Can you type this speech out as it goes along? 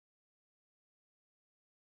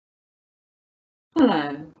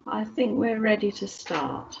Hello, I think we're ready to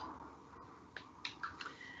start.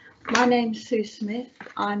 My name's Sue Smith.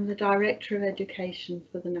 I'm the Director of Education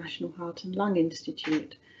for the National Heart and Lung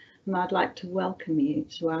Institute, and I'd like to welcome you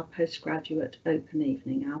to our postgraduate open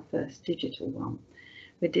evening, our first digital one.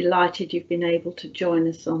 We're delighted you've been able to join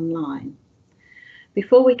us online.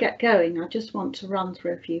 Before we get going, I just want to run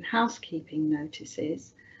through a few housekeeping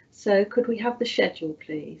notices. So could we have the schedule,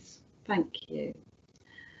 please? Thank you.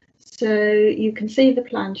 So you can see the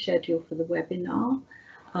planned schedule for the webinar.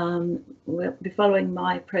 We'll be following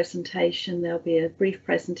my presentation. There'll be a brief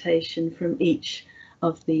presentation from each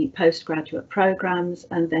of the postgraduate programs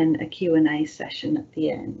and then a Q&A session at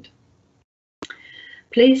the end.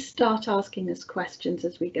 Please start asking us questions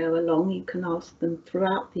as we go along. You can ask them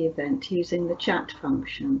throughout the event using the chat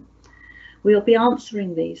function. We'll be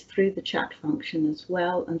answering these through the chat function as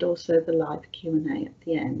well, and also the live Q&A at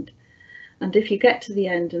the end. And if you get to the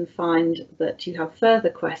end and find that you have further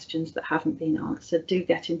questions that haven't been answered, do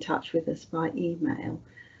get in touch with us by email.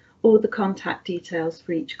 All the contact details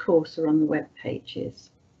for each course are on the web pages.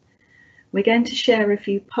 We're going to share a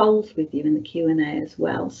few polls with you in the Q&A as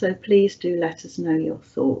well, so please do let us know your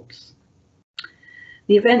thoughts.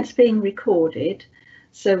 The event's being recorded,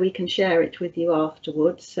 so we can share it with you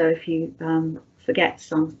afterwards. So if you forget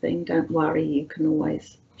something, don't worry, you can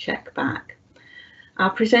always check back.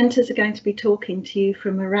 Our presenters are going to be talking to you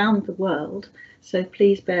from around the world, so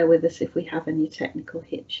please bear with us if we have any technical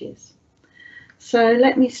hitches. So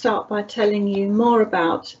let me start by telling you more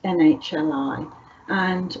about NHLI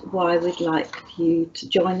and why we'd like you to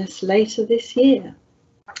join us later this year.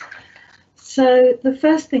 So the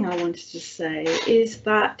first thing I wanted to say is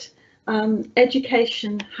that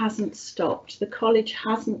education hasn't stopped. The college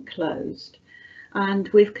hasn't closed, and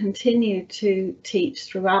we've continued to teach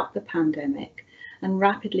throughout the pandemic and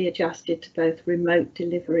rapidly adjusted to both remote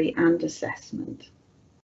delivery and assessment.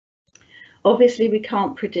 Obviously, we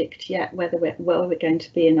can't predict yet where we're going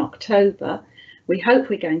to be in October. We hope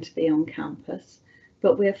we're going to be on campus,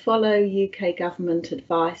 but we'll follow UK government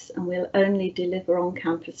advice and we'll only deliver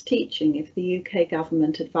on-campus teaching if the UK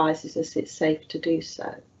government advises us it's safe to do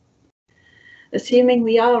so. Assuming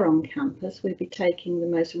we are on campus, we'll be taking the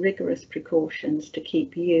most rigorous precautions to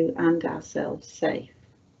keep you and ourselves safe.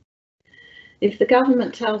 If the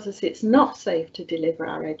government tells us it's not safe to deliver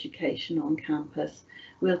our education on campus,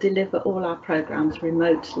 we'll deliver all our programmes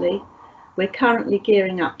remotely. We're currently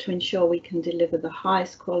gearing up to ensure we can deliver the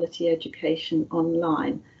highest quality education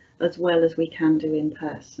online as well as we can do in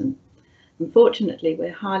person. Unfortunately,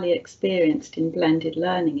 we're highly experienced in blended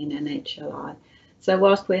learning in NHLI, so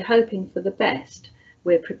whilst we're hoping for the best,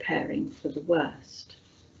 we're preparing for the worst.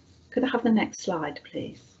 Could I have the next slide,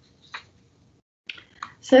 please?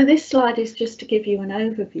 So this slide is just to give you an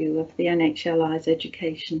overview of the NHLI's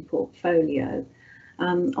education portfolio.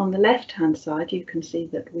 On the left-hand side, you can see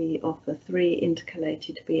that we offer 3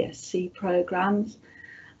 intercalated BSc programs,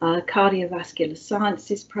 a cardiovascular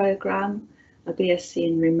sciences program, a BSc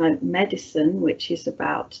in remote medicine, which is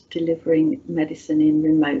about delivering medicine in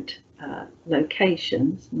remote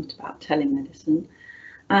locations, not about telemedicine,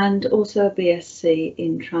 and also a BSc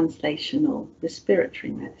in translational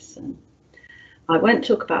respiratory medicine. I won't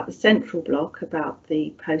talk about the central block, about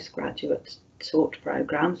the postgraduate taught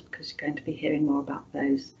programs, because you're going to be hearing more about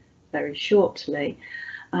those very shortly.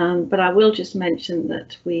 But I will just mention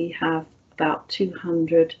that we have about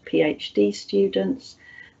 200 PhD students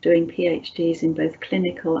doing PhDs in both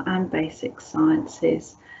clinical and basic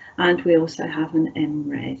sciences, and we also have an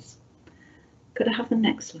MRes. Could I have the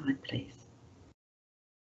next slide, please?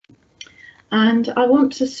 And I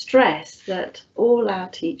want to stress that all our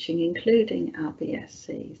teaching, including our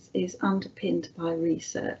BScs, is underpinned by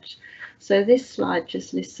research. So this slide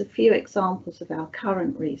just lists a few examples of our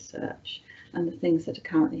current research and the things that are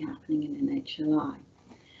currently happening in NHLI.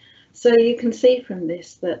 So you can see from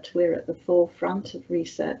this that we're at the forefront of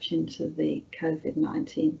research into the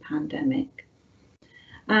COVID-19 pandemic.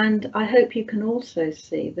 And I hope you can also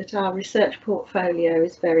see that our research portfolio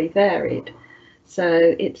is very varied.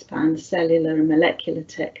 So it spans cellular and molecular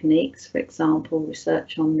techniques, for example,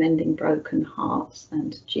 research on mending broken hearts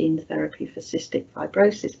and gene therapy for cystic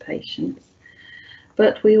fibrosis patients.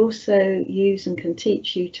 But we also use and can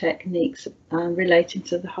teach you techniques relating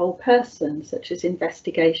to the whole person, such as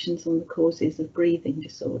investigations on the causes of breathing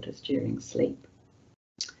disorders during sleep.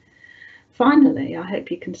 Finally, I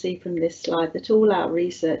hope you can see from this slide that all our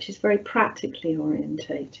research is very practically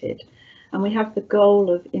orientated, and we have the goal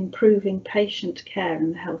of improving patient care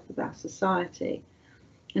and the health of our society.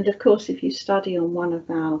 And of course, if you study on one of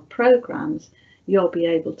our programs, you'll be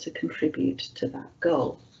able to contribute to that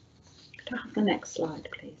goal. Could I have the next slide,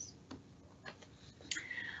 please?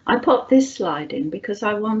 I popped this slide in because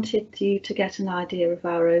I wanted you to get an idea of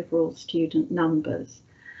our overall student numbers.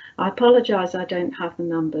 I apologise I don't have the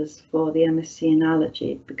numbers for the MSc in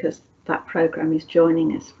Allergy because that programme is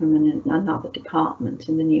joining us from another department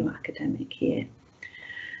in the new academic year.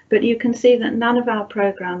 But you can see that none of our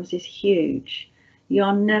programmes is huge.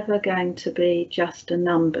 You're never going to be just a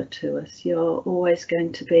number to us. You're always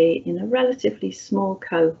going to be in a relatively small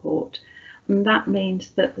cohort, and that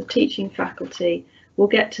means that the teaching faculty will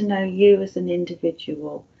get to know you as an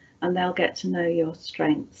individual, and they'll get to know your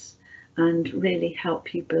strengths and really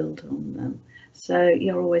help you build on them. So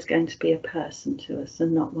you're always going to be a person to us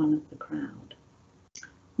and not one of the crowd.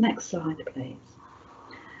 Next slide, please.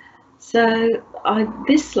 So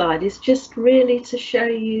this slide is just really to show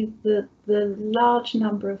you the large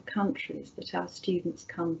number of countries that our students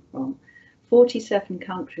come from. 47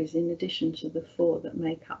 countries in addition to the 4 that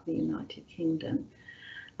make up the United Kingdom.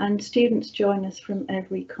 And students join us from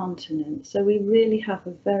every continent. So we really have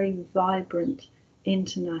a very vibrant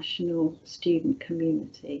international student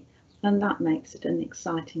community, and that makes it an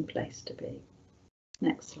exciting place to be.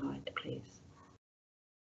 Next slide, please.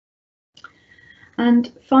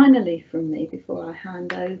 And finally from me, before I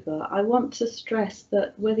hand over, I want to stress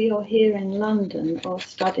that whether you're here in London or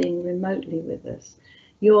studying remotely with us,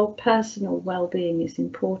 your personal well-being is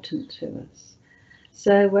important to us.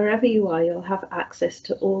 So wherever you are, you'll have access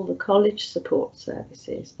to all the college support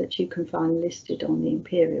services that you can find listed on the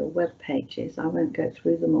Imperial web pages. I won't go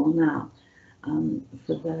through them all now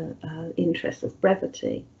for the interest of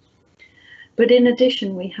brevity. But in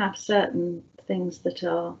addition, we have certain things that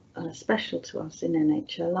are special to us in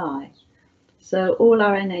NHLI. So all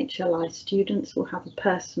our NHLI students will have a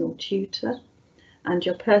personal tutor, and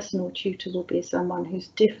your personal tutor will be someone who's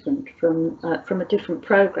different from a different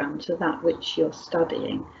programme to that which you're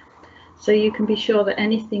studying. So you can be sure that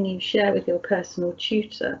anything you share with your personal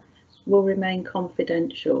tutor will remain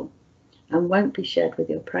confidential and won't be shared with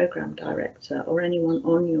your programme director or anyone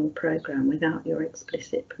on your programme without your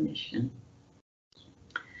explicit permission.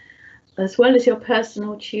 As well as your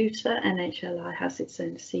personal tutor, NHLI has its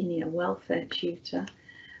own senior welfare tutor,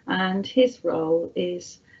 and his role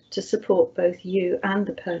is to support both you and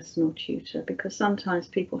the personal tutor, because sometimes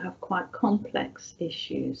people have quite complex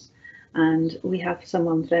issues, and we have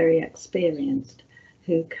someone very experienced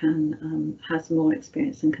who has more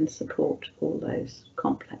experience and can support all those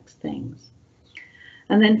complex things.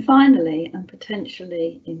 And then finally, and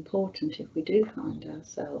potentially important if we do find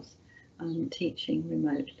ourselves teaching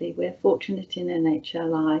remotely, we're fortunate in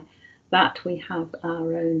NHLI that we have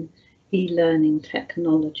our own e-learning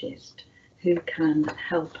technologist who can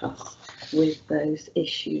help us with those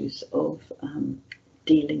issues of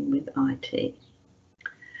dealing with IT.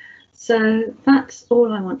 So that's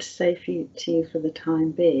all I want to say to you for the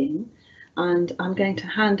time being, and I'm going to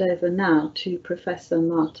hand over now to Professor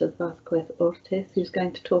Marta Vázquez-Ortiz, who's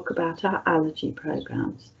going to talk about our allergy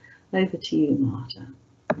programmes. Over to you, Marta.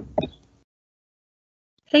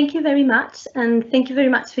 Thank you very much, and thank you very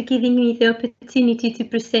much for giving me the opportunity to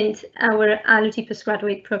present our allergy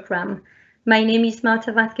postgraduate programme. My name is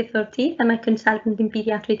Marta Vázquez-Ortiz. I'm a consultant in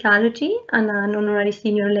paediatric allergy and an honorary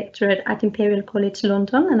senior lecturer at Imperial College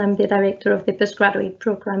London, and I'm the director of the postgraduate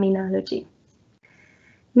programme in allergy.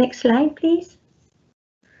 Next slide, please.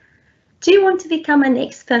 Do you want to become an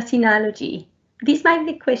expert in allergy? This might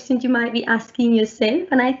be the question you might be asking yourself,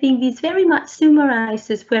 and I think this very much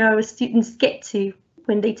summarizes where our students get to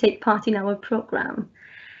when they take part in our programme.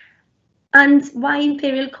 And why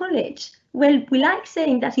Imperial College? Well, we like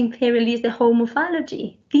saying that Imperial is the home of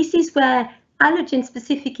allergy. This is where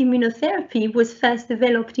allergen-specific immunotherapy was first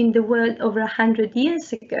developed in the world over 100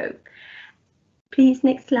 years ago. Please,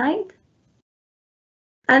 next slide.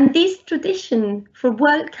 And this tradition for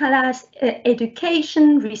world-class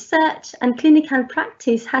education, research and clinical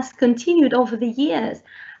practice has continued over the years.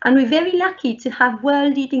 And we're very lucky to have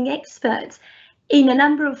world-leading experts in a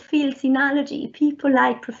number of fields in allergy, people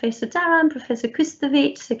like Professor Daran, Professor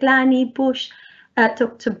Kustovic, Seglani, Bush,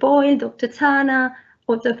 Dr. Boyle, Dr. Tana,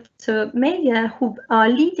 or Dr. Meyer, who are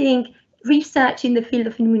leading research in the field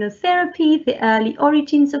of immunotherapy, the early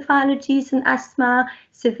origins of allergies and asthma,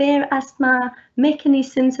 severe asthma,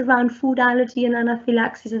 mechanisms around food allergy and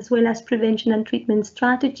anaphylaxis, as well as prevention and treatment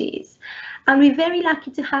strategies. And we're very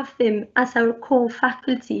lucky to have them as our core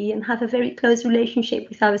faculty and have a very close relationship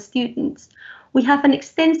with our students. We have an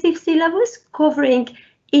extensive syllabus covering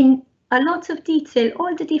in a lot of detail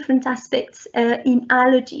all the different aspects in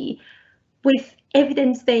allergy, with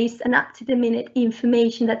evidence-based and up-to-the-minute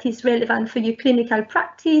information that is relevant for your clinical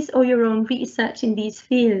practice or your own research in this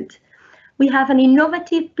field. We have an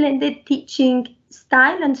innovative blended teaching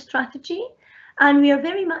style and strategy, And we are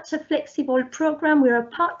very much a flexible program. We're a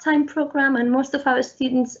part-time program, and most of our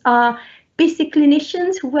students are busy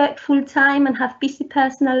clinicians who work full-time and have busy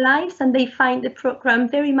personal lives, and they find the program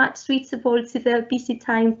very much suitable to their busy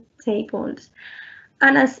timetables.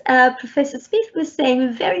 And as Professor Smith was saying,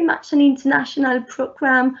 we're very much an international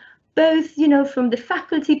program, both, you know, from the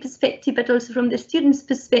faculty perspective, but also from the students'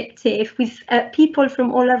 perspective, with people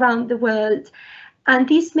from all around the world. And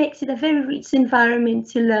this makes it a very rich environment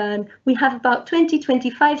to learn. We have about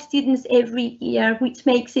 20-25 students every year, which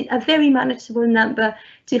makes it a very manageable number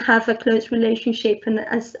to have a close relationship. And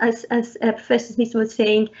as Professor Smith was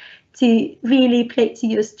saying, to really play to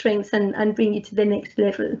your strengths and bring you to the next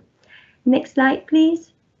level. Next slide,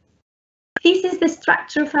 please. This is the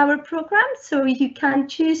structure of our program. So you can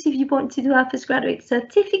choose if you want to do a postgraduate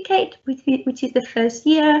certificate, which is the first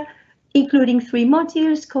year, including 3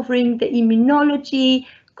 modules covering the immunology,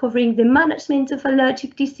 covering the management of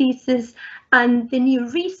allergic diseases, and the new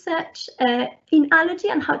research in allergy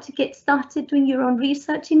and how to get started doing your own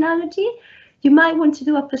research in allergy. You might want to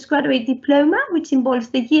do a postgraduate diploma, which involves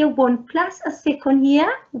the year 1 plus a second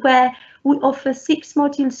year, where we offer 6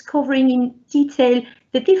 modules covering in detail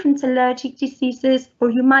the different allergic diseases,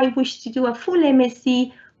 or you might wish to do a full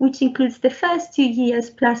MSc, which includes the first 2 years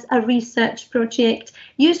plus a research project,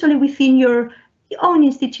 usually within your own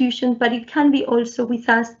institution, but it can be also with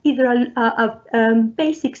us, either a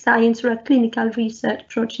basic science or a clinical research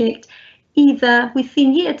project, either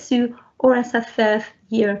within year 2 or as a 3rd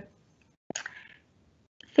year.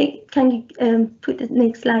 Can you put the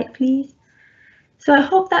next slide, please? So I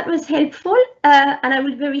hope that was helpful, and I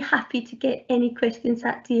will be very happy to get any questions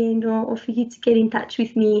at the end, or for you to get in touch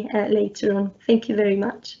with me later on. Thank you very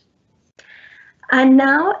much. And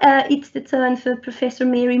now it's the turn for Professor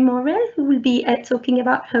Mary Morrell, who will be talking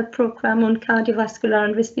about her program on cardiovascular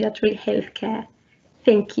and respiratory healthcare.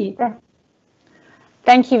 Thank you.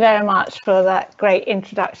 Thank you very much for that great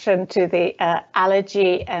introduction to the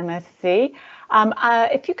allergy MSc.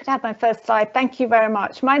 If you could have my first slide, thank you very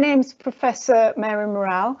much. My name's Professor Mary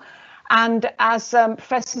Morrell, and as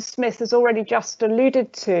Professor Smith has already just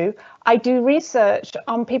alluded to, I do research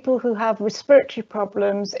on people who have respiratory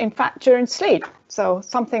problems, in fact, during sleep. So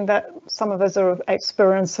something that some of us are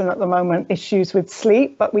experiencing at the moment, issues with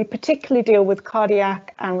sleep, but we particularly deal with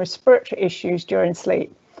cardiac and respiratory issues during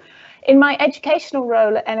sleep. In my educational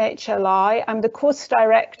role at NHLI, I'm the course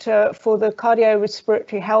director for the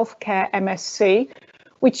Cardiorespiratory Healthcare MSc,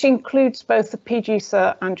 which includes both the PG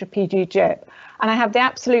Cert and your PG JIP. And I have the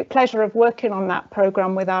absolute pleasure of working on that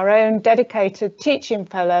programme with our own dedicated teaching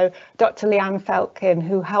fellow, Dr. Leanne Felkin,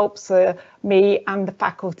 who helps me and the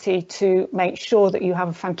faculty to make sure that you have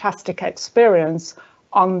a fantastic experience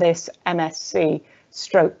on this MSc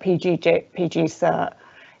stroke PG JIP, PG Cert.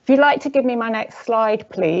 If you'd like to give me my next slide,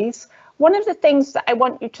 please. One of the things that I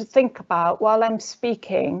want you to think about while I'm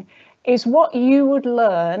speaking is what you would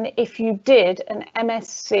learn if you did an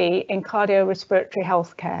MSc in cardiorespiratory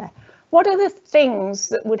healthcare. What are the things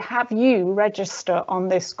that would have you register on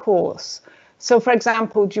this course? So, for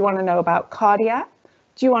example, do you want to know about cardiac?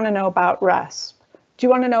 Do you want to know about RESP? Do you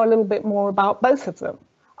want to know a little bit more about both of them?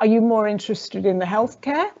 Are you more interested in the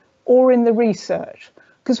healthcare or in the research?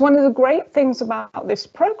 Because one of the great things about this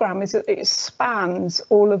program is that it spans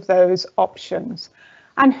all of those options.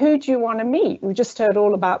 And who do you want to meet? We just heard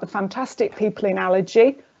all about the fantastic people in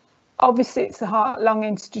allergy. Obviously, it's the Heart Lung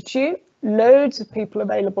Institute. Loads of people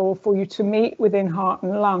available for you to meet within heart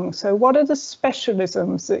and lung. So what are the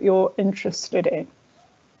specialisms that you're interested in?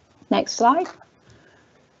 Next slide.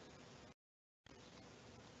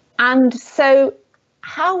 And so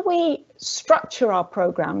how we structure our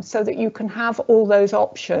program so that you can have all those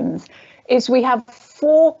options is we have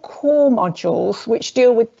 4 core modules which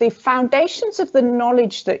deal with the foundations of the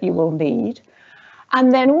knowledge that you will need,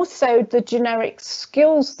 and then also the generic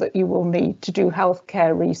skills that you will need to do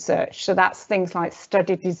healthcare research. So that's things like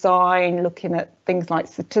study design, looking at things like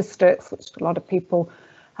statistics, which a lot of people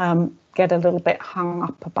get a little bit hung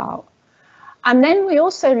up about. And then we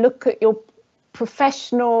also look at your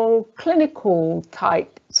professional, clinical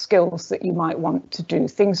type skills that you might want to do,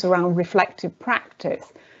 things around reflective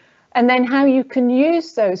practice, and then how you can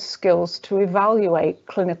use those skills to evaluate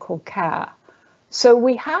clinical care. So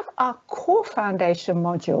we have our core foundation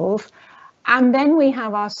modules, and then we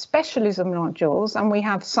have our specialism modules, and we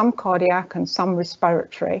have some cardiac and some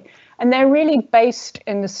respiratory, and they're really based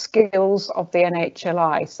in the skills of the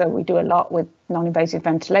NHLI. So we do a lot with non-invasive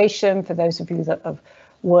ventilation, for those of you that have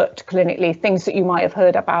worked clinically, things that you might have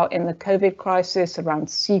heard about in the COVID crisis around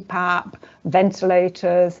CPAP,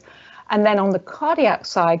 ventilators. And then on the cardiac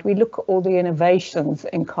side, we look at all the innovations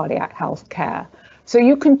in cardiac healthcare. So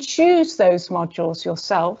you can choose those modules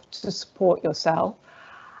yourself to support yourself.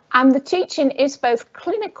 And the teaching is both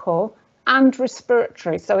clinical and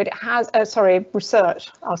respiratory. So it has,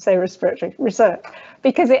 research, I'll say respiratory, research,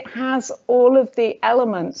 because it has all of the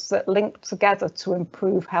elements that link together to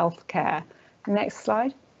improve healthcare. Next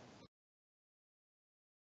slide.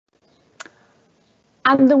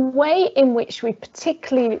 And the way in which we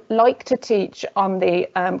particularly like to teach on the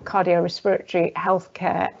cardiorespiratory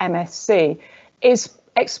healthcare MSc is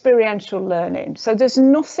experiential learning. So there's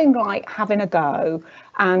nothing like having a go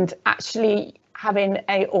and actually having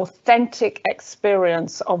an authentic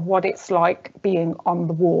experience of what it's like being on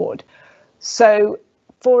the ward. So,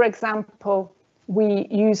 for example, we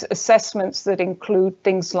use assessments that include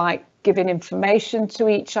things like giving information to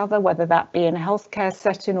each other, whether that be in a healthcare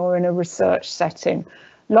setting or in a research setting.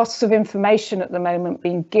 Lots of information at the moment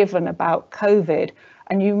being given about COVID,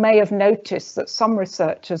 and you may have noticed that some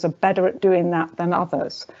researchers are better at doing that than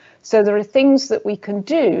others. So there are things that we can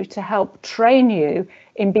do to help train you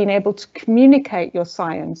in being able to communicate your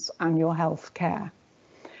science and your healthcare.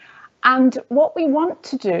 And what we want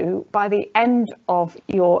to do by the end of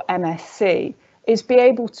your MSc is be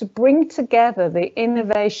able to bring together the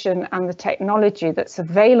innovation and the technology that's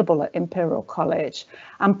available at Imperial College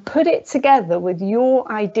and put it together with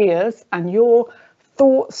your ideas and your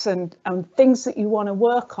thoughts and things that you want to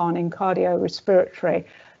work on in cardiorespiratory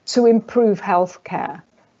to improve healthcare.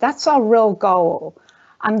 That's our real goal.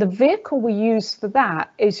 And the vehicle we use for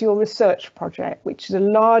that is your research project, which is a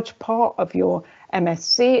large part of your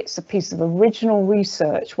MSc. It's a piece of original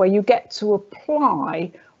research where you get to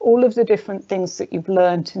apply all of the different things that you've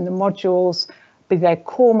learned in the modules, be they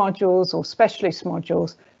core modules or specialist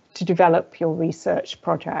modules, to develop your research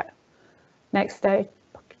project. Next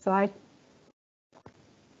slide.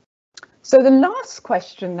 So the last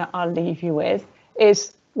question that I'll leave you with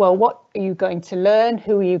is, well, what are you going to learn?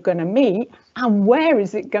 Who are you going to meet? And where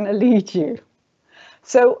is it going to lead you?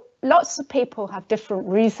 So lots of people have different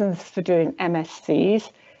reasons for doing MSCs.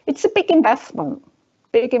 It's a big investment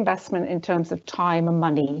in terms of time and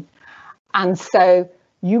money. And so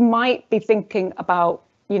you might be thinking about,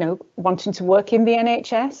 you know, wanting to work in the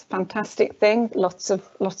NHS, fantastic thing, lots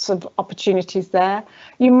of opportunities there.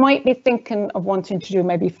 You might be thinking of wanting to do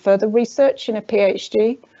maybe further research in a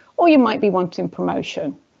PhD, or you might be wanting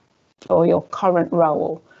promotion for your current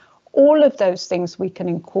role. All of those things we can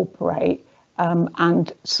incorporate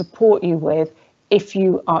and support you with if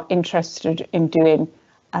you are interested in doing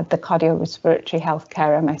the cardiorespiratory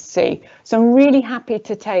healthcare MSc. So I'm really happy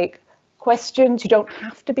to take questions. You don't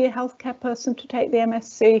have to be a healthcare person to take the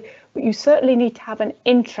MSc, but you certainly need to have an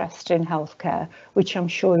interest in healthcare, which I'm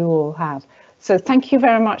sure you all have. So thank you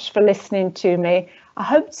very much for listening to me. I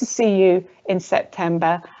hope to see you in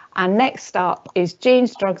September. And next up is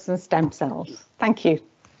genes, drugs and stem cells. Thank you.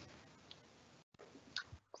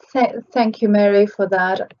 Thank you, Mary, for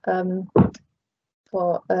that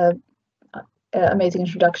amazing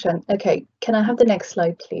introduction. Okay, can I have the next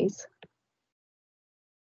slide, please?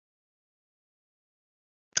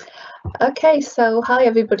 Okay, so hi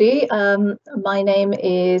everybody. My name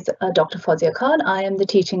is Dr. Fawzia Khan. I am the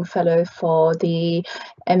teaching fellow for the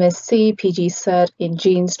MSc PG Cert in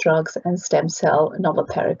Genes, Drugs and Stem Cell Novel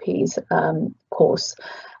Therapies course.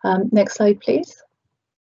 Next slide, please.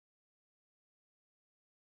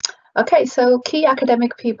 Okay, so key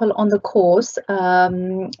academic people on the course.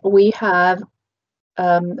 We have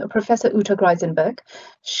Professor Uta Greisenberg.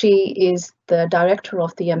 She is the director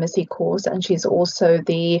of the MSc course, and she's also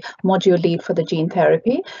the module lead for the gene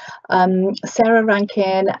therapy. Sarah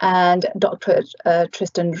Rankin and Dr.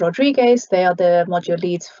 Tristan Rodriguez, they are the module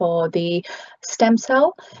leads for the stem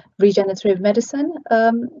cell regenerative medicine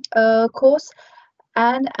course.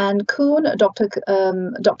 Anne Kuhn, Dr.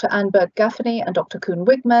 Anne Burke-Gaffney and Dr. Kuhn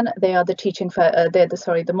Wigman, they are the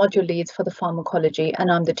the module leads for the pharmacology, and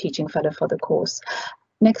I'm the teaching fellow for the course.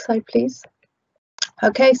 Next slide, please.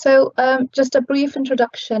 Okay, so just a brief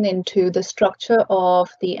introduction into the structure of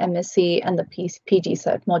the MSc and the PG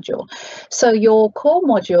Cert module. So your core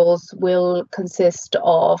modules will consist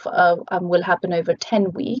of, will happen over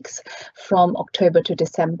 10 weeks from October to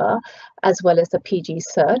December, as well as the PG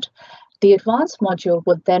Cert. The advanced module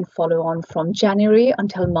would then follow on from January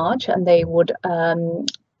until March, and they would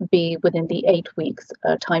be within the 8 weeks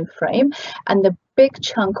time frame. And the big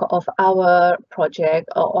chunk of our project,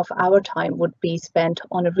 of our time, would be spent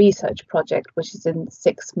on a research project, which is in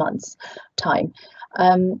 6 months time.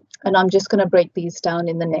 And I'm just going to break these down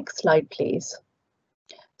in the next slide, please.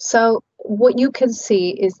 So what you can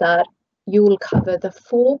see is that you will cover the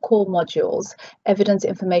 4 core modules: evidence,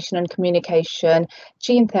 information and communication,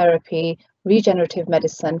 gene therapy, regenerative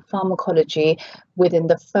medicine, pharmacology within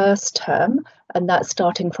the first term, and that's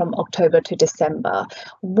starting from October to December.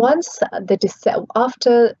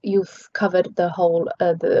 After you've covered the whole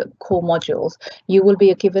the core modules, you will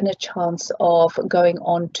be given a chance of going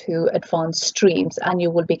on to advanced streams, and you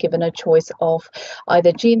will be given a choice of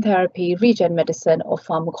either gene therapy, regen medicine, or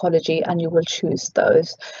pharmacology, and you will choose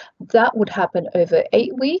those. That would happen over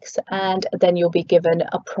 8 weeks, and then you'll be given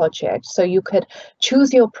a project. So you could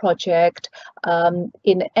choose your project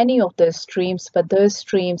in any of those streams, but those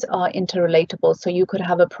streams are interrelatable. So you could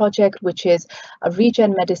have a project which is a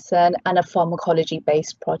regen medicine and a pharmacology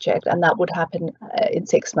based project, and that would happen in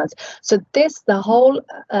 6 months. So the whole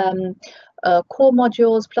core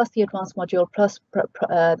modules plus the advanced module plus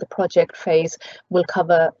the project phase will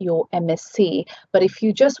cover your MSc. But if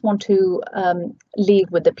you just want to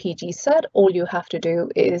leave with the PG cert, all you have to do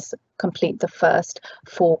is complete the first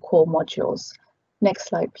 4 core modules. Next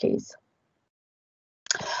slide, please.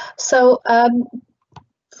 So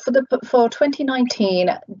for 2019,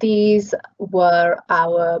 these were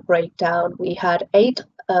our breakdown. We had 8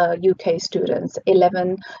 UK students,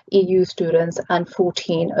 11 EU students, and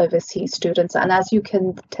 14 overseas students. And as you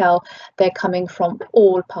can tell, they're coming from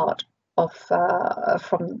all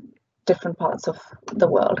from different parts of the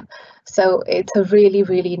world. So it's a really,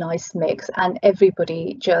 really nice mix, and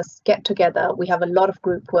everybody just get together. We have a lot of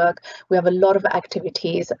group work, we have a lot of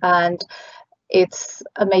activities, and it's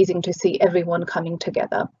amazing to see everyone coming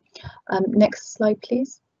together. Next slide,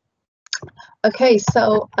 please. Okay,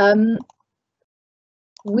 so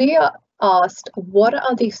we are asked, what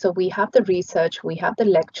are these? So we have the research, we have the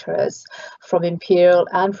lecturers from Imperial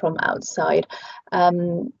and from outside,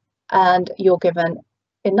 and you're given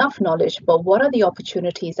enough knowledge, but what are the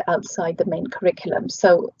opportunities outside the main curriculum?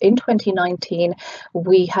 So in 2019,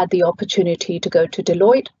 we had the opportunity to go to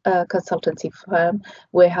Deloitte, a consultancy firm.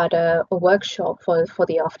 We had a workshop for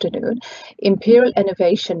the afternoon. Imperial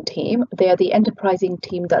Innovation Team, they are the enterprising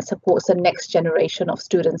team that supports the next generation of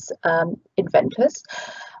students, inventors.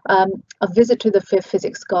 A visit to the Fifth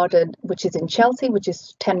Physics Garden, which is in Chelsea, which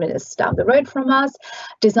is 10 minutes down the road from us.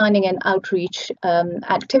 Designing an outreach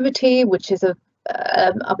activity, which is a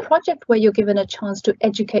project where you're given a chance to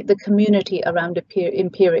educate the community around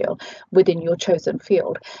Imperial within your chosen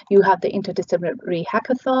field. You have the interdisciplinary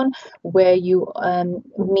hackathon, where you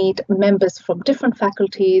meet members from different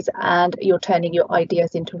faculties and you're turning your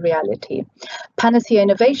ideas into reality. Panacea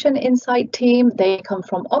Innovation Insight team, they come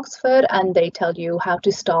from Oxford and they tell you how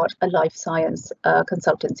to start a life science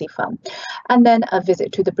consultancy firm. And then a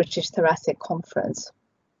visit to the British Thoracic Conference.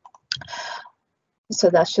 So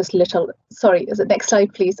that's just little, sorry, is it next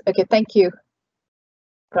slide, please? Okay, thank you.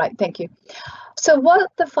 Right, thank you. So what are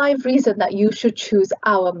the 5 reasons that you should choose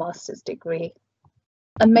our master's degree?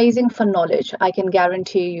 Amazing for knowledge. I can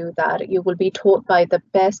guarantee you that you will be taught by the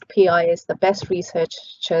best PIs, the best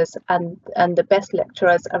researchers, and the best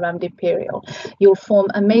lecturers around Imperial. You'll form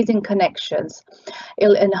amazing connections.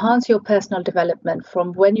 It'll enhance your personal development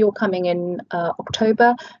from when you're coming in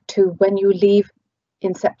October to when you leave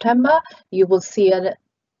in September. You will see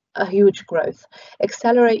a huge growth.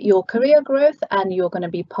 Accelerate your career growth, and you're going to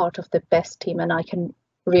be part of the best team, and I can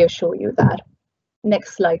reassure you that.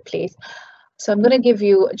 Next slide, please. So I'm going to give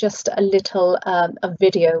you just a little a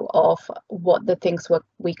video of what the things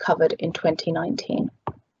we covered in 2019.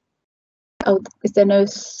 Oh, is there no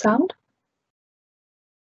sound?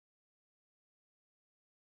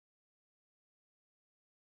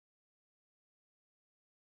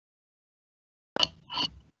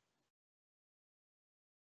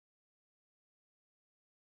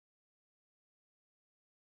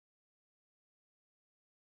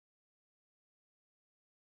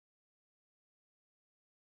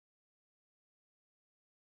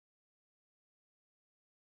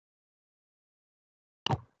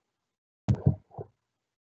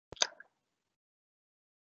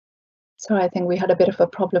 So I think we had a bit of a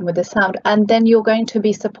problem with the sound. And then you're going to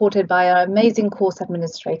be supported by our amazing course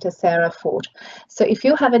administrator, Sarah Ford. So if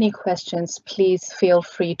you have any questions, please feel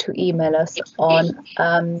free to email us on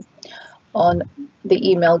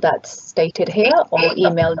the email that's stated here, or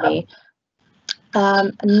email me.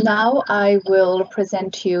 Now I will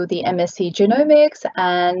present to you the MSc Genomics,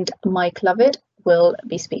 and Mike Lovett will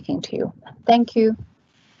be speaking to you. Thank you.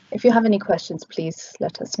 If you have any questions, please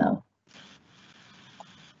let us know.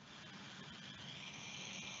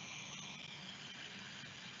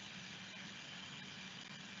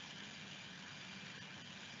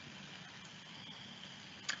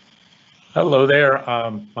 Hello there.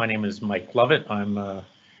 My name is Mike Lovett. I'm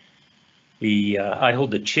I hold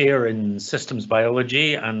the chair in systems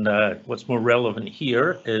biology, and what's more relevant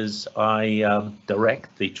here is I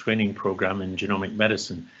direct the training program in genomic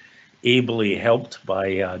medicine, ably helped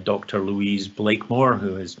by Dr. Louise Blakemore,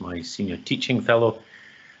 who is my senior teaching fellow,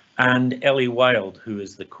 and Ellie Wild, who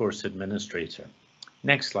is the course administrator.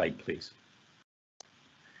 Next slide, please.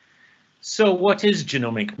 So what is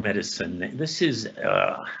genomic medicine? This is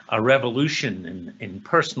a revolution in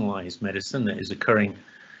personalized medicine that is occurring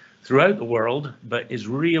throughout the world, but is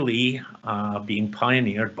really being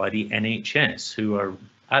pioneered by the NHS, who are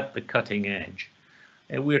at the cutting edge.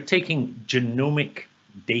 We're taking genomic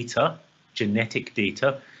data, genetic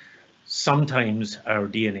data, sometimes our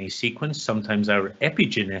DNA sequence, sometimes our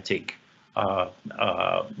epigenetic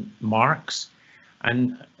marks,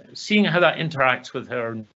 and seeing how that interacts with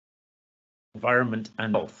our environment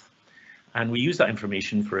and health. And we use that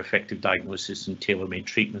information for effective diagnosis and tailor-made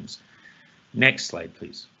treatments. Next slide,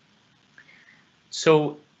 please.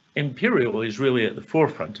 So Imperial is really at the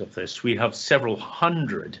forefront of this. We have several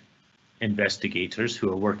hundred investigators who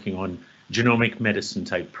are working on genomic medicine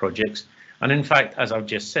type projects. And in fact, as I've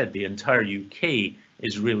just said, the entire UK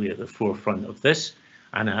is really at the forefront of this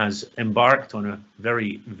and has embarked on a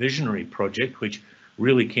very visionary project, which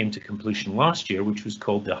really came to completion last year, which was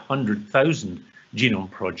called the 100,000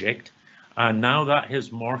 Genome Project. And now that has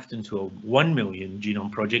morphed into a 1 million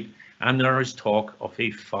genome project, and there is talk of a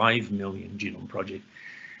 5 million genome project.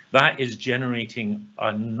 That is generating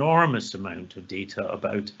an enormous amount of data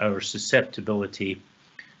about our susceptibility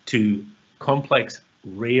to complex,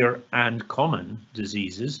 rare and common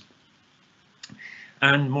diseases.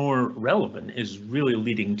 And more relevant is really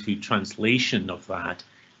leading to translation of that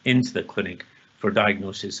into the clinic for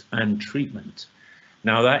diagnosis and treatment.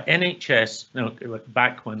 Now that NHS, no,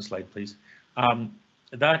 back one slide please.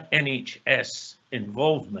 That NHS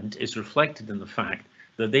involvement is reflected in the fact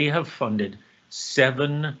that they have funded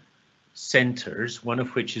 7 centres, one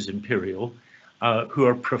of which is Imperial, who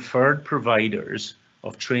are preferred providers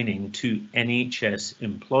of training to NHS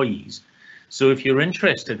employees. So if you're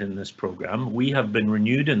interested in this programme, we have been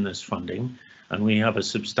renewed in this funding, and we have a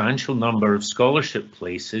substantial number of scholarship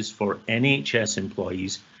places for NHS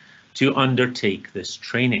employees to undertake this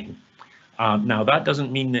training. Now that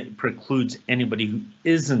doesn't mean that it precludes anybody who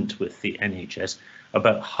isn't with the NHS.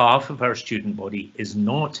 About half of our student body is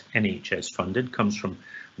not NHS funded, comes from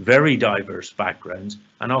very diverse backgrounds,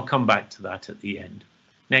 and I'll come back to that at the end.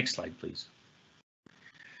 Next slide, please.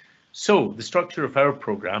 So the structure of our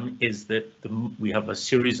program is that we have a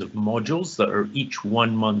series of modules that are each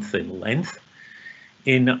 1 month in length.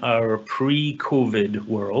 In our pre-COVID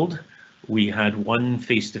world, we had one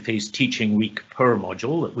face-to-face teaching week per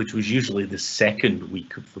module, which was usually the second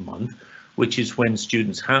week of the month, which is when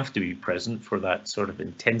students have to be present for that sort of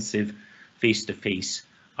intensive face-to-face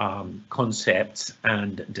concepts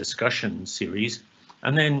and discussion series.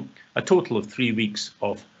 And then a total of 3 weeks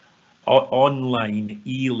of online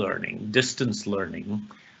e-learning, distance learning,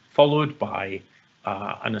 followed by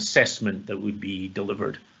an assessment that would be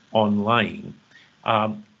delivered online.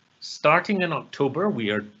 Starting in October,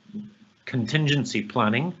 we are contingency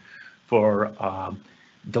planning for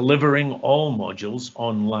delivering all modules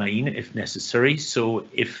online if necessary. So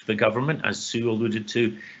if the government, as Sue alluded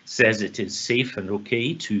to, says it is safe and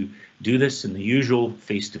okay to do this in the usual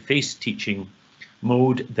face-to-face teaching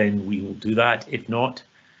mode, then we will do that. If not,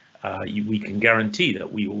 we can guarantee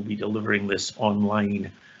that we will be delivering this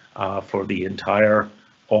online for the entire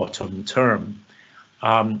autumn term.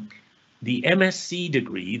 The MSc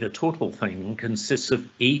degree, the total thing, consists of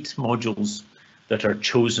 8 modules that are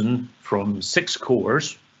chosen from 6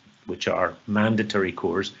 cores, which are mandatory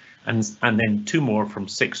cores, and then 2 more from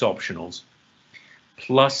 6 optionals,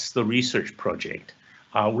 plus the research project,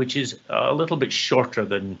 which is a little bit shorter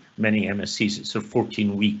than many MScs. It's a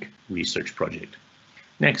 14-week research project.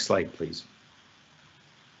 Next slide, please.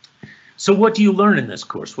 So what do you learn in this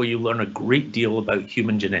course? Well, you learn a great deal about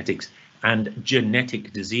human genetics and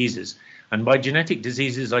genetic diseases. And by genetic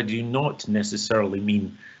diseases, I do not necessarily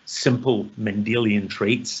mean simple Mendelian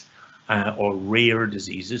traits or rare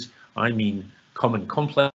diseases. I mean common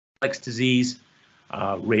complex disease,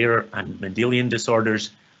 rare and Mendelian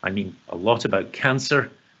disorders. I mean a lot about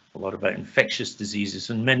cancer, a lot about infectious diseases,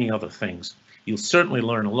 and many other things. You'll certainly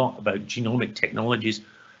learn a lot about genomic technologies,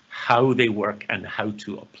 how they work and how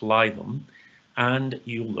to apply them. And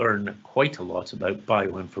you'll learn quite a lot about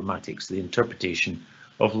bioinformatics, the interpretation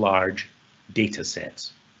of large data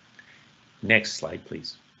sets. Next slide,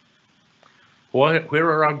 please. Where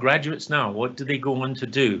are our graduates now? What do they go on to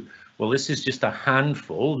do? Well, this is just a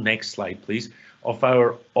handful, next slide please, of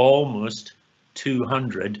our almost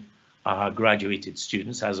 200 graduated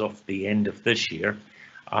students as of the end of this year,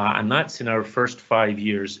 and that's in our first 5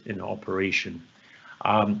 years in operation.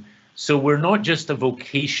 So we're not just a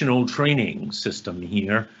vocational training system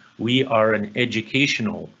here, we are an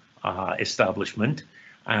educational establishment,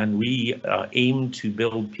 and we aim to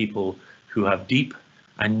build people who have deep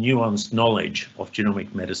and nuanced knowledge of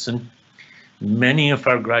genomic medicine. Many of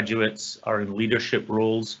our graduates are in leadership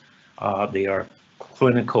roles. They are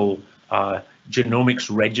clinical genomics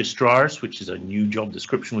registrars, which is a new job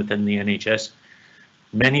description within the NHS.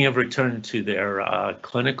 Many have returned to their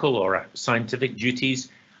clinical or scientific duties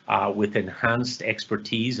with enhanced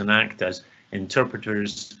expertise and act as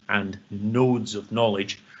interpreters and nodes of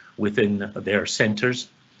knowledge within their centres.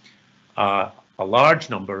 A large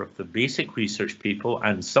number of the basic research people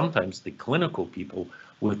and sometimes the clinical people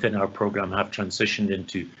within our program have transitioned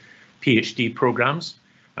into PhD programs,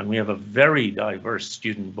 and we have a very diverse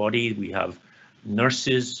student body. We have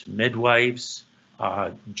nurses, midwives,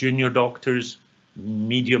 junior doctors,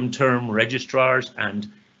 medium-term registrars,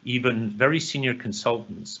 and even very senior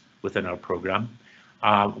consultants within our program.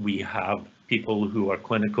 We have people who are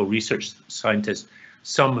clinical research scientists,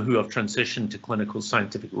 some who have transitioned to clinical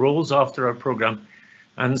scientific roles after our program,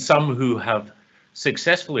 and some who have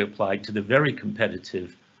successfully applied to the very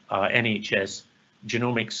competitive NHS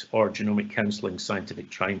genomics or genomic counselling scientific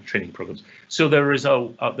training programs. So there is a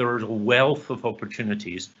wealth of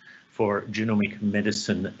opportunities for genomic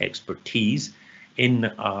medicine expertise in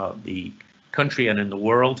the country and in the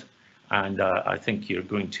world, and I think you're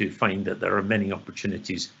going to find that there are many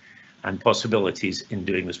opportunities and possibilities in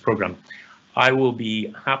doing this program. I will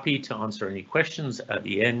be happy to answer any questions at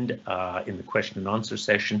the end in the question and answer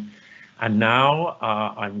session. And now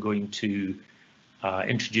I'm going to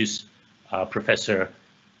introduce Professor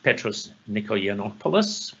Petros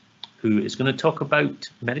Nikoyanopoulos, who is going to talk about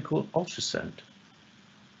medical ultrasound.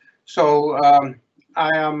 So I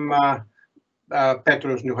am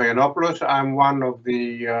Petros Nikoyanopoulos. I'm one of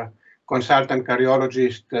the consultant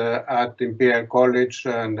cardiologists at Imperial College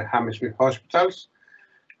and Hammersmith Hospitals.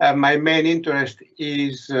 My main interest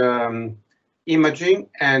is imaging,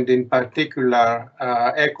 and in particular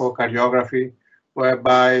echocardiography,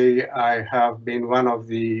 whereby I have been one of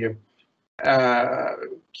the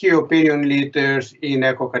key opinion leaders in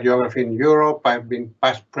echocardiography in Europe. I've been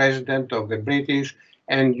past president of the British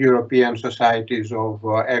and European societies of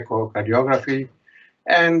echocardiography,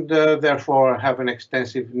 and therefore have an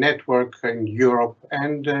extensive network in Europe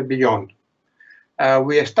and beyond.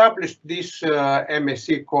 We established this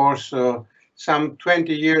MSc course some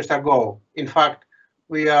 20 years ago. In fact,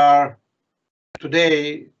 we are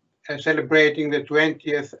today celebrating the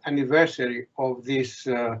 20th anniversary of this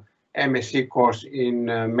MSc course in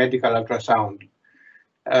medical ultrasound.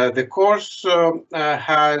 The course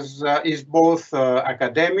is both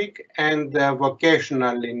academic and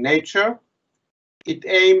vocational in nature. It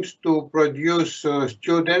aims to produce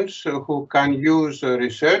students who can use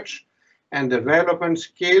research and development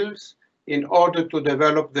skills in order to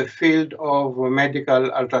develop the field of medical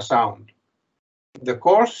ultrasound. The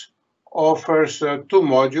course offers 2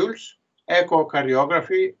 modules,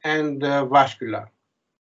 echocardiography and vascular,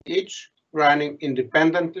 each running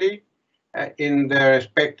independently in their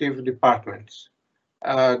respective departments.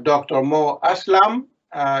 Dr. Mo Aslam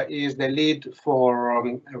is the lead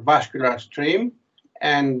for vascular stream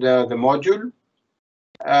and the module.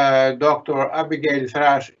 Dr. Abigail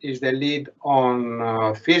Thrush is the lead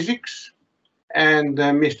on physics, and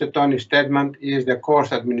Mr. Tony Stedman is the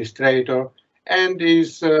course administrator and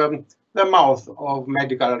is the mouth of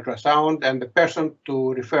medical ultrasound and the person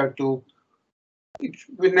to refer to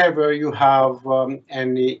whenever you have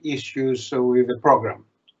any issues with the program.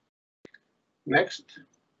 Next.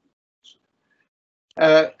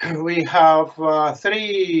 We have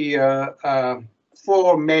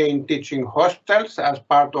 4 main teaching hospitals as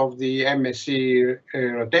part of the MSc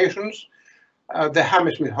rotations. The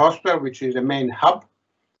Hammersmith Hospital, which is the main hub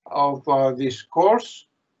of this course.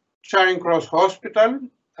 Charing Cross Hospital,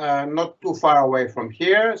 not too far away from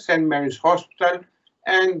here, St. Mary's Hospital,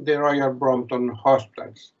 and the Royal Brompton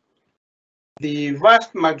Hospitals. The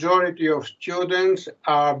vast majority of students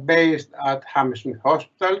are based at Hammersmith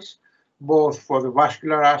Hospitals, both for the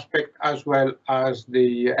vascular aspect as well as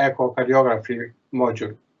the echocardiography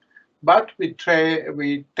module. But we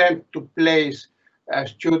tend to place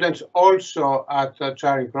students also at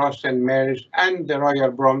Charing Cross, St. Mary's and the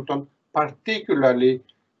Royal Brompton, particularly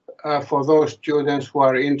for those students who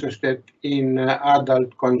are interested in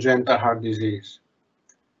adult congenital heart disease.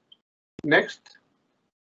 Next.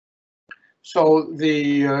 So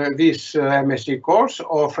this MSc course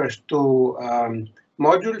offers 2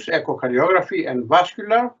 modules, echocardiography and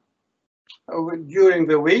vascular. During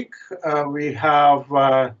the week, we have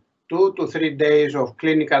 2 to 3 days of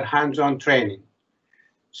clinical hands-on training.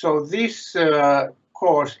 So this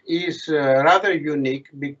course is rather unique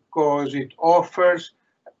because it offers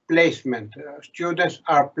placement. Students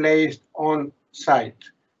are placed on site,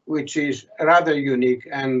 which is rather unique,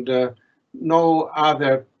 and no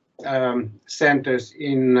other centers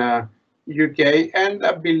in UK and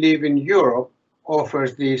I believe in Europe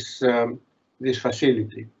offers this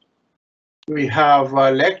facility. We have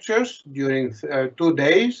lectures during 2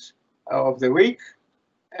 days of the week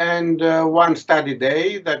and 1 study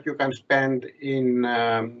day that you can spend in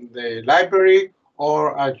the library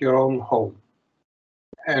or at your own home.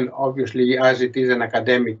 And obviously, as it is an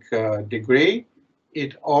academic degree,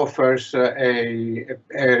 it offers a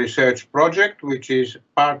research project, which is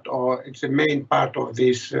it's a main part of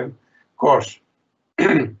this course.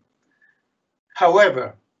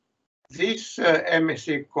 However, this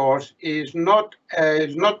MSc course is not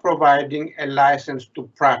providing a license to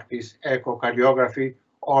practice echocardiography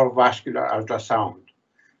or vascular ultrasound.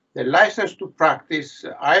 The license to practice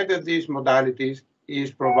either these modalities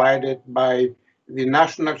is provided by the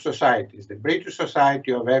national societies, the British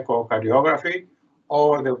Society of Echocardiography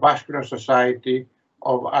or the Vascular Society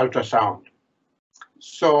of Ultrasound.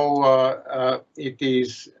 So it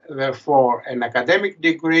is therefore an academic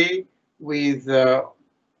degree with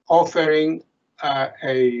offering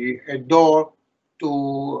a door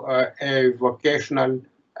to a vocational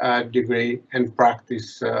degree and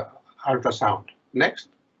practice ultrasound. Next.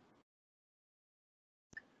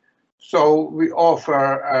 So we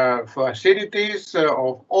offer facilities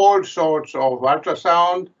of all sorts of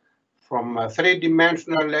ultrasound, from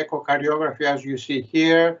 3-dimensional echocardiography, as you see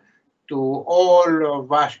here, to all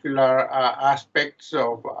vascular aspects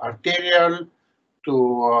of arterial,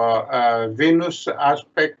 to venous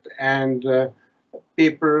aspect, and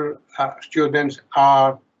students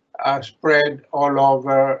are spread all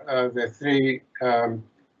over the 3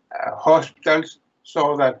 hospitals,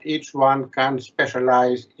 so that each one can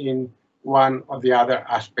specialize in one or the other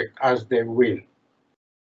aspect as they will.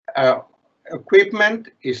 Equipment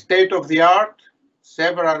is state-of-the-art.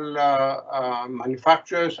 Several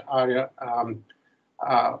manufacturers are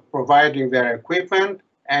providing their equipment,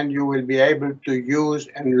 and you will be able to use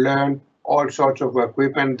and learn all sorts of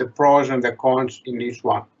equipment, the pros and the cons in each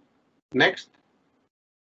one. Next.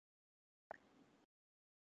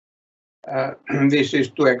 This is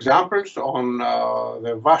 2 examples on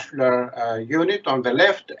the vascular unit on the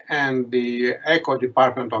left and the echo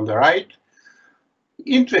department on the right.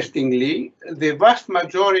 Interestingly, the vast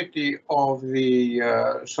majority of the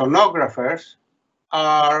sonographers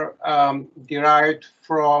are derived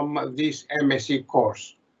from this MSc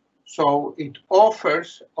course. So it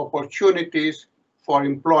offers opportunities for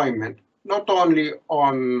employment, not only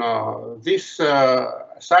on this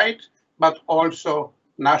site, but also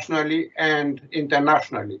nationally and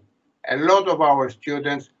internationally. A lot of our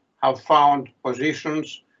students have found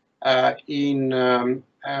positions in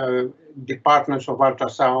departments of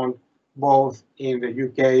ultrasound, both in the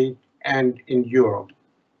UK and in Europe.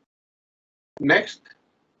 Next.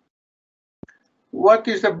 What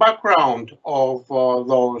is the background of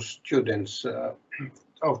those students,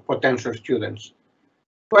 of potential students?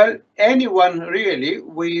 Well, anyone really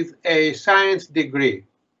with a science degree,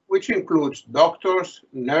 which includes doctors,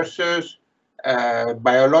 nurses,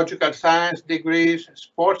 biological science degrees,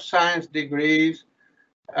 sports science degrees,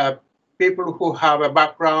 people who have a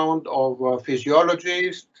background of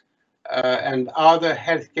physiologists and other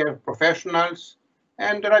healthcare professionals,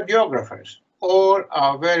 and radiographers. All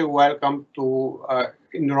are very welcome to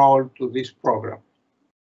enroll to this program.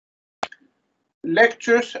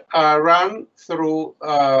 Lectures are run through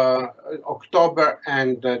October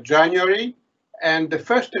and January, and the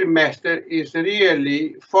first trimester is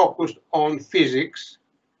really focused on physics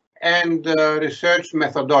and research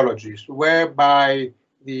methodologies, whereby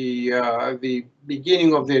the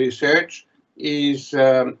beginning of the research is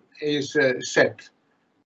set.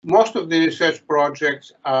 Most of the research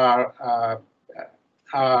projects are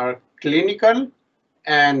clinical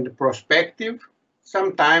and prospective.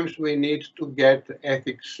 Sometimes we need to get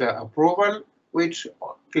ethics approval, which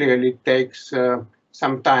clearly takes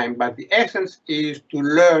some time, but the essence is to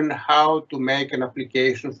learn how to make an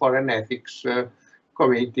application for an ethics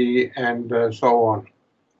committee and so on.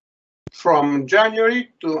 From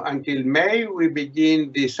January until May, we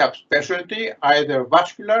begin the subspecialty, either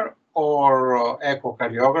vascular or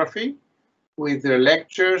echocardiography, with the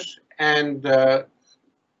lectures and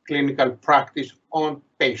clinical practice on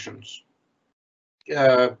patients.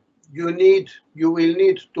 You will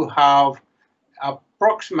need to have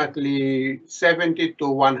approximately 70 to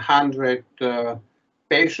 100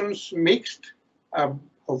 patients mixed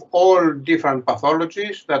of all different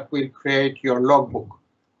pathologies that will create your logbook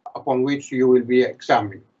upon which you will be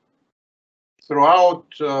examining. Throughout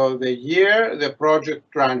the year, the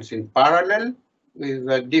project runs in parallel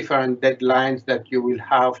with different deadlines that you will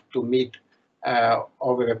have to meet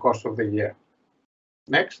over the course of the year.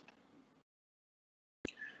 Next.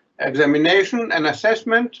 Examination and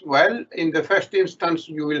assessment. Well, in the first instance,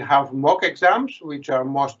 you will have mock exams, which are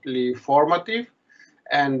mostly formative,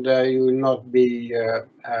 and you will not be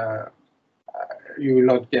you will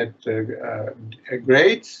not get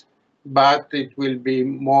grades, but it will be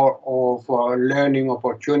more of learning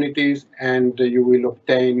opportunities, and you will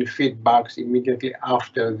obtain feedbacks immediately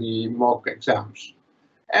after the mock exams.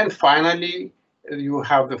 And finally, you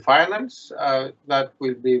have the finals. That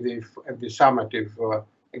will be the summative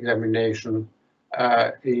examination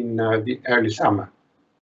in the early summer.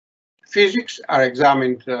 Physics are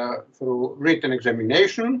examined through written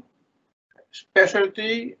examination,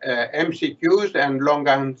 specialty, MCQs and long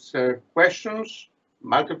answer questions,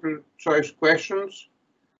 multiple choice questions.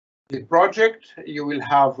 The project, you will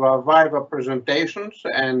have viva presentations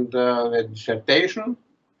and the dissertation.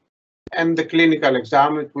 And the clinical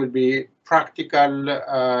exam, it will be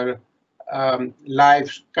practical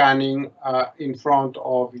live scanning in front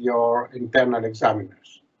of your internal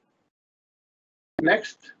examiners.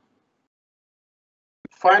 Next.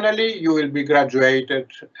 Finally, you will be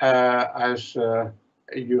graduated as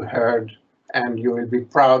you heard, and you will be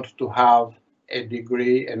proud to have a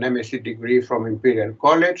degree, an MSc degree from Imperial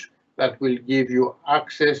College that will give you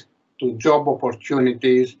access to job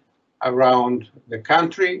opportunities around the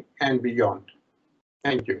country and beyond.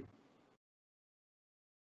 Thank you.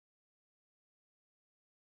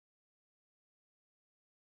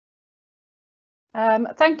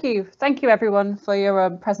 Thank you everyone for your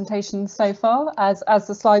presentations so far. As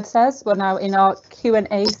the slide says, we're now in our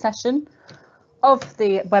Q&A session of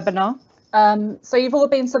the webinar. So you've all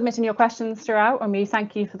been submitting your questions throughout, and we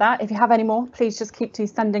thank you for that. If you have any more, please just keep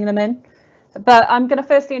sending them in. But I'm going to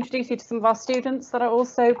firstly introduce you to some of our students that are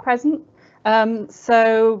also present.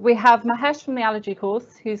 So we have Mahesh from the allergy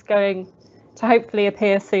course, who's going to hopefully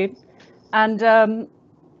appear soon. And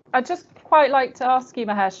I'd just quite like to ask you,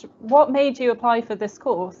 Mahesh, what made you apply for this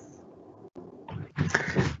course?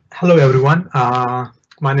 Hello, everyone.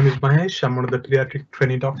 My name is Mahesh. I'm one of the pediatric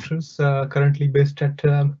trainee doctors currently based at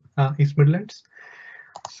East Midlands.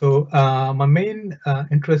 So my main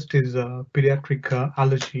interest is pediatric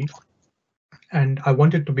allergy, and I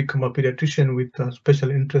wanted to become a pediatrician with a special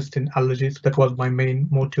interest in allergies. That was my main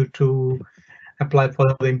motive to apply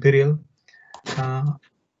for the Imperial.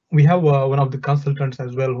 We have one of the consultants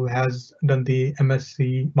as well who has done the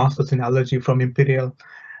MSc Masters in Allergy from Imperial.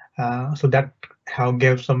 So that have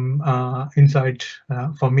gave some insight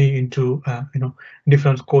for me into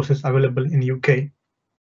different courses available in UK.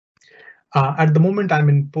 At the moment, I'm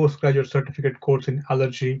in postgraduate certificate course in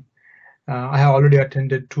allergy. I have already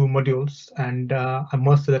attended 2 modules, and I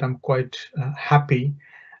must say that I'm quite happy.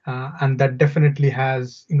 And that definitely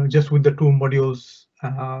has, just with the 2 modules,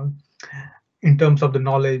 in terms of the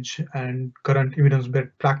knowledge and current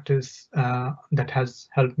evidence-based practice, that has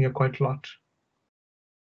helped me quite a lot.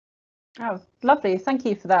 Oh, lovely. Thank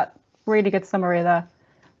you for that. Really good summary there.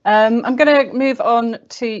 I'm going to move on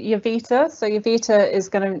to Yovita. So Yovita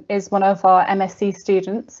is one of our MSc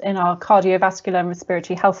students in our cardiovascular and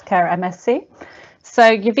respiratory healthcare MSc. So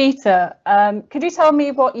Yovita, could you tell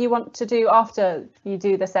me what you want to do after you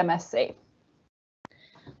do this MSc?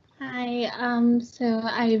 Hi, so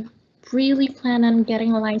I really plan on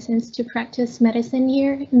getting a license to practice medicine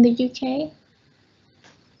here in the UK.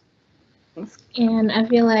 And I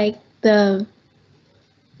feel like the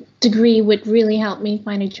degree would really help me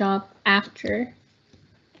find a job after.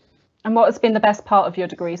 And what has been the best part of your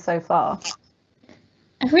degree so far?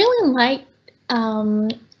 I really like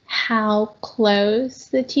how close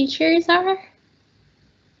the teachers are.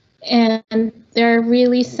 And there are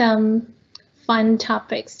really some fun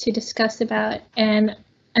topics to discuss about. And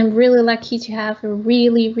I'm really lucky to have a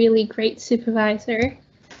really, really great supervisor.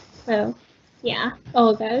 So yeah,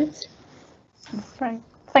 all those. That's great.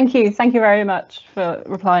 Thank you very much for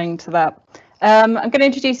replying to that. I'm going to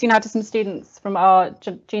introduce you now to some students from our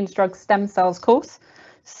Genes, Drugs, Stem Cells course.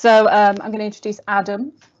 So I'm going to introduce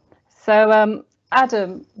Adam. So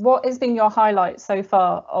Adam, what has been your highlight so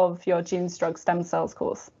far of your Genes, Drugs, Stem Cells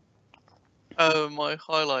course? My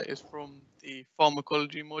highlight is from the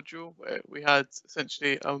pharmacology module, where we had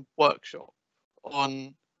essentially a workshop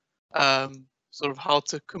on sort of how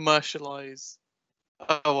to commercialize,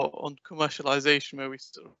 on commercialization, where we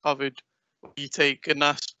sort of covered you take an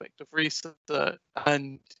aspect of research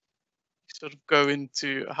and sort of go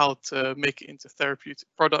into how to make it into therapeutic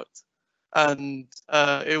product. And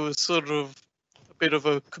it was sort of a bit of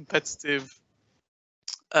a competitive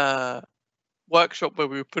workshop where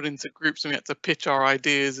we were put into groups and we had to pitch our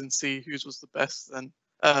ideas and see whose was the best. And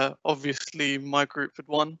obviously my group had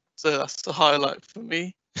won, so that's the highlight for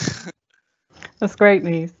me. That's great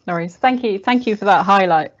news, Norris. Thank you for that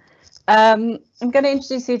highlight. I'm going to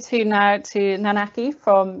introduce you to Nanaki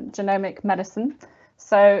from Genomic Medicine.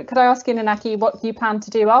 So could I ask you, Nanaki, what you plan to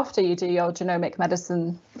do after you do your Genomic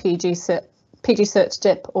Medicine PG Cert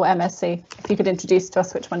DIP or MSc? If you could introduce to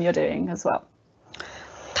us which one you're doing as well.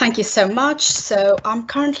 Thank you so much. So I'm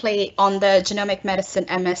currently on the Genomic Medicine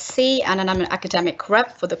MSc and I'm an academic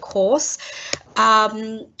rep for the course.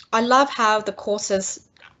 I love how the courses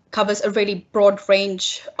covers a really broad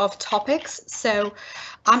range of topics. So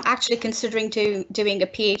I'm actually considering doing a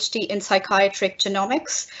PhD in psychiatric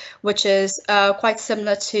genomics, which is quite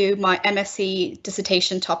similar to my MSc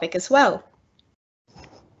dissertation topic as well.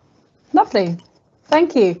 Lovely,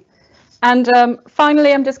 thank you. And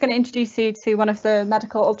finally, I'm just going to introduce you to one of the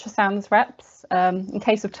medical ultrasounds reps in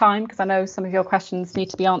case of time, because I know some of your questions need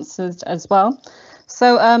to be answered as well.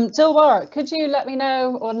 So Dilwara, could you let me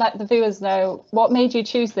know or let the viewers know what made you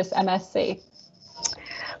choose this MSc?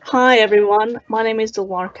 Hi everyone, my name is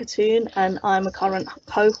Dilwara Khatun and I'm a current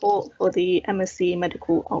cohort for the MSc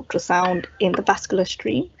Medical Ultrasound in the vascular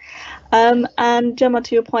stream. And Gemma,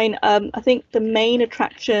 to your point, I think the main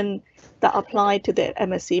attraction that applied to the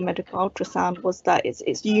MSc Medical Ultrasound was that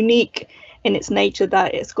it's unique in its nature,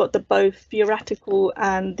 that it's got the both theoretical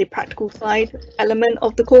and the practical side element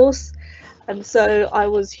of the course. And so I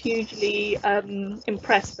was hugely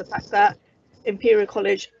impressed the fact that Imperial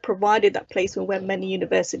College provided that placement where many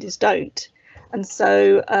universities don't. And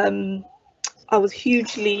so I was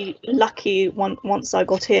hugely lucky once I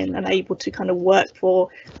got in and able to kind of work for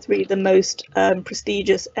three of the most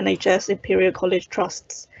prestigious NHS Imperial College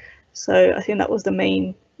trusts. So I think that was the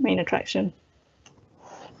main attraction.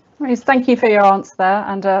 Thank you for your answer there,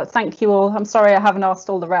 and thank you all. I'm sorry I haven't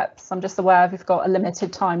asked all the reps. I'm just aware we've got a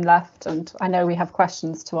limited time left and I know we have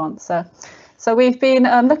questions to answer. So we've been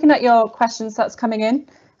looking at your questions that's coming in,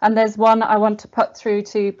 and there's one I want to put through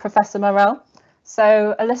to Professor Morell.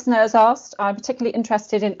 So a listener has asked, I'm particularly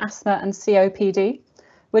interested in asthma and COPD.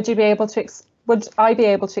 Would I be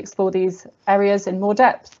able to explore these areas in more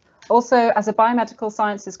depth? Also, as a biomedical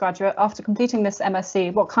sciences graduate, after completing this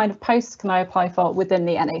MSc, what kind of posts can I apply for within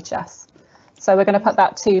the NHS? So we're going to put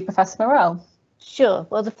that to Professor Morell. Sure.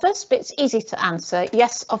 Well, the first bit's easy to answer.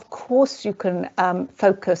 Yes, of course you can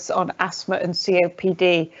focus on asthma and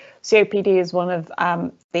COPD. COPD is one of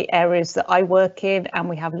the areas that I work in, and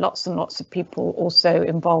we have lots and lots of people also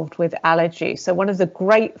involved with allergy. So one of the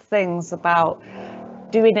great things about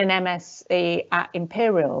doing an MSc at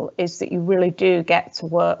Imperial is that you really do get to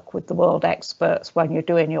work with the world experts when you're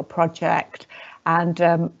doing your project. And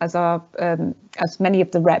as many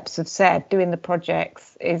of the reps have said, doing the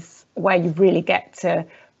projects is where you really get to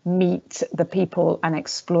meet the people and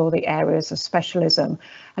explore the areas of specialism.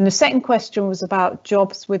 And the second question was about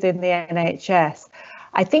jobs within the NHS.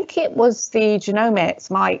 I think it was the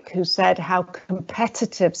genomics, Mike, who said how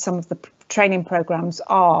competitive some of the training programs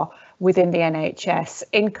are within the NHS.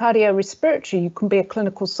 In cardiorespiratory, you can be a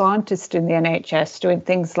clinical scientist in the NHS doing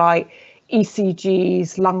things like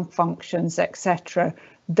ECGs, lung functions, etc.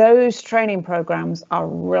 Those training programs are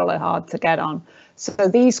really hard to get on. So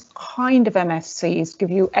these kind of MSCs give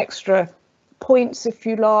you extra points, if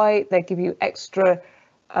you like. They give you extra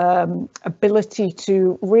ability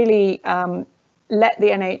to really let the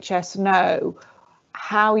NHS know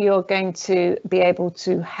how you're going to be able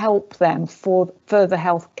to help them for further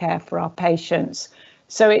healthcare for our patients.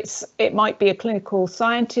 So it might be a clinical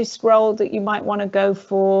scientist role that you might want to go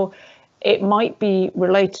for. It might be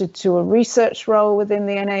related to a research role within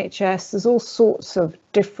the NHS. There's all sorts of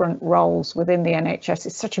different roles within the NHS.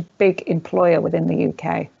 It's such a big employer within the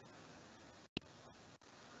UK.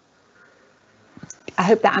 I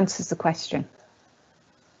hope that answers the question.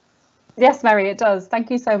 Yes, Mary, it does. Thank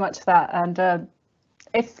you so much for that. And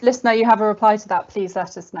if listener, you have a reply to that, please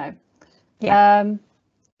let us know. Yeah.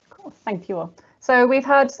 Cool. Thank you all. So we've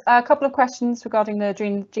had a couple of questions regarding the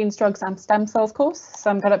genes, drugs and stem cells course. So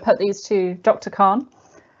I'm going to put these to Dr. Khan.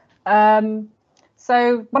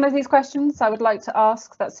 So one of these questions I would like to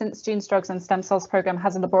ask, that since Genes, Drugs and Stem Cells programme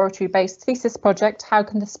has a laboratory-based thesis project, how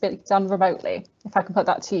can this be done remotely? If I can put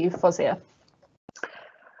that to you, Fozia.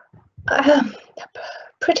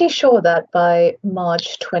 Pretty sure that by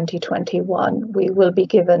March 2021 we will be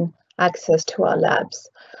given access to our labs,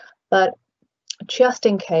 but just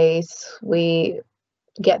in case we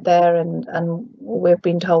get there and we've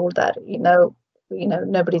been told that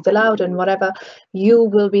nobody's allowed and whatever, you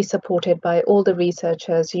will be supported by all the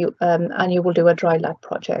researchers, and you will do a dry lab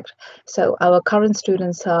project. So our current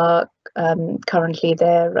students are currently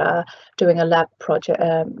there doing a lab project,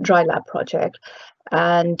 dry lab project,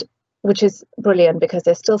 and which is brilliant because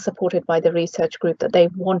they're still supported by the research group that they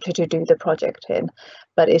wanted to do the project in,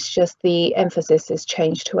 but it's just the emphasis is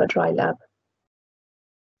changed to a dry lab.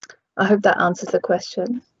 I hope that answers the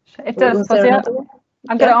question. It does, Fozia.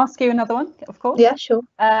 I'm going to ask you another one, of course. Yeah, sure.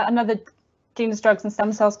 Another genes, drugs and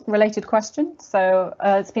stem cells related question. So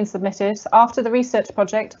it's been submitted. After the research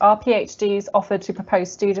project, are PhDs offered to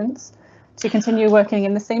proposed students to continue working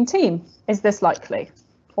in the same team? Is this likely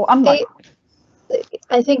or unlikely?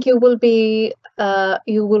 I think you will be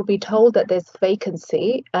told that there's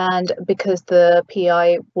vacancy, and because the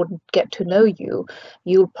PI wouldn't get to know you,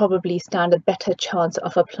 you'll probably stand a better chance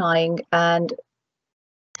of applying. And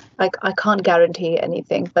I can't guarantee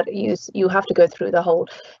anything, but you have to go through the whole,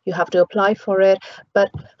 you have to apply for it.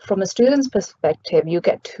 But from a student's perspective, you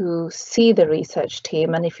get to see the research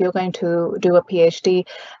team, and if you're going to do a PhD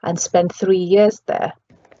and spend 3 years there,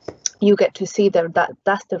 you get to see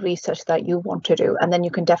that's the research that you want to do, and then you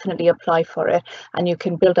can definitely apply for it, and you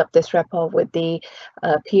can build up this rapport with the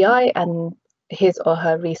PI and his or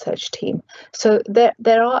her research team. So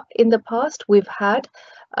there are, in the past, we've had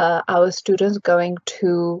our students going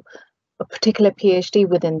to a particular PhD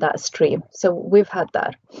within that stream. So we've had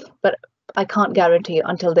that, but I can't guarantee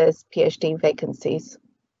until there's PhD vacancies.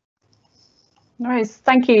 No worries.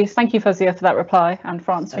 Thank you, Fozia, for that reply and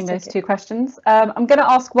for answering those two questions. I'm going to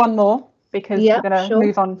ask one more because we're going to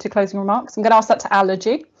move on to closing remarks. I'm going to ask that to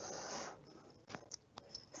allergy.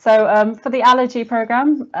 So for the allergy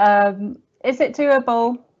program, is it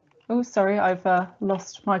doable? Oh, sorry, I've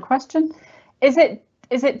lost my question. Is it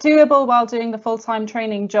doable while doing the full-time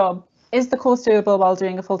training job? Is the course doable while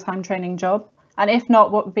doing a full-time training job? And if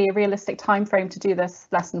not, what would be a realistic time frame to do this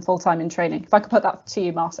lesson full-time in training? If I could put that to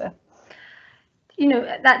you, Marta.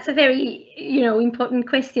 That's a very, important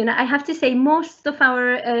question. I have to say most of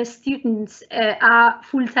our students are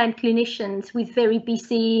full-time clinicians with very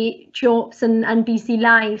busy jobs and busy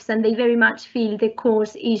lives, and they very much feel the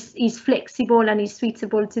course is flexible and is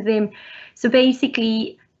suitable to them. So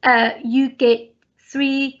basically, you get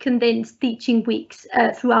 3 condensed teaching weeks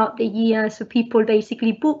throughout the year. So people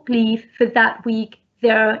basically book leave for that week.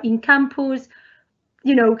 They're in campus,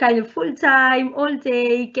 kind of full time, all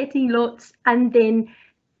day, getting lots, and then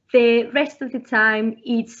the rest of the time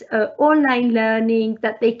it's online learning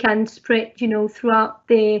that they can spread, throughout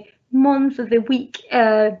the month or the week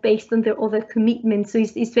based on their other commitments. So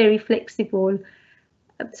it's very flexible.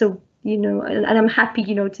 So, and I'm happy,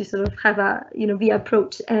 to sort of have be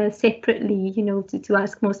approached separately, to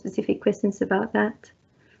ask more specific questions about that.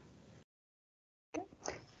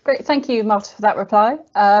 Great, thank you, Marta, for that reply.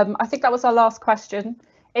 I think that was our last question.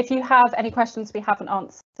 If you have any questions we haven't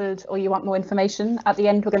answered or you want more information, at the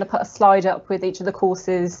end we're going to put a slide up with each of the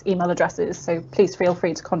courses' email addresses, so please feel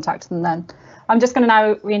free to contact them then. I'm just going to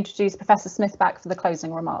now reintroduce Professor Smith back for the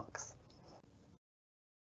closing remarks.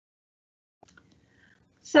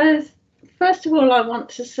 So, first of all, I want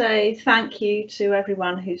to say thank you to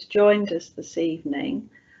everyone who's joined us this evening.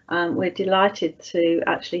 We're delighted to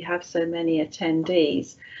actually have so many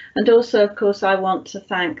attendees. And also, of course, I want to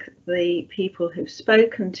thank the people who've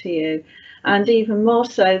spoken to you, and even more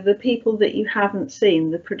so the people that you haven't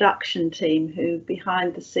seen, the production team who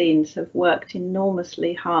behind the scenes have worked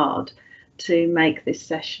enormously hard to make this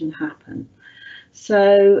session happen.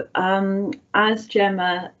 So as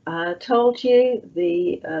Gemma told you,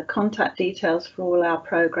 the contact details for all our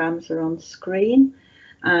programs are on screen.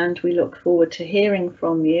 And we look forward to hearing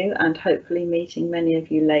from you and hopefully meeting many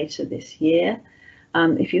of you later this year.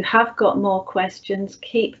 If you have got more questions,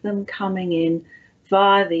 keep them coming in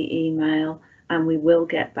via the email and we will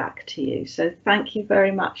get back to you. So thank you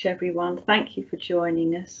very much, everyone. Thank you for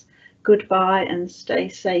joining us. Goodbye and stay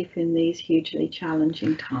safe in these hugely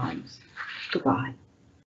challenging times. Goodbye.